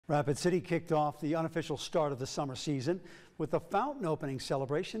Rapid City kicked off the unofficial start of the summer season with a fountain opening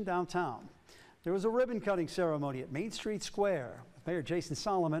celebration downtown. There was a ribbon cutting ceremony at Main Street Square with Mayor Jason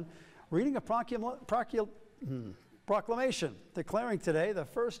Solomon reading a proclamation declaring today the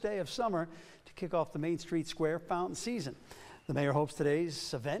first day of summer to kick off the Main Street Square fountain season. The mayor hopes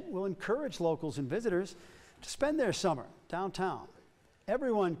today's event will encourage locals and visitors to spend their summer downtown.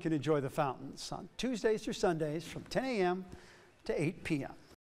 Everyone can enjoy the fountains on Tuesdays through Sundays from 10 a.m. to 8 p.m.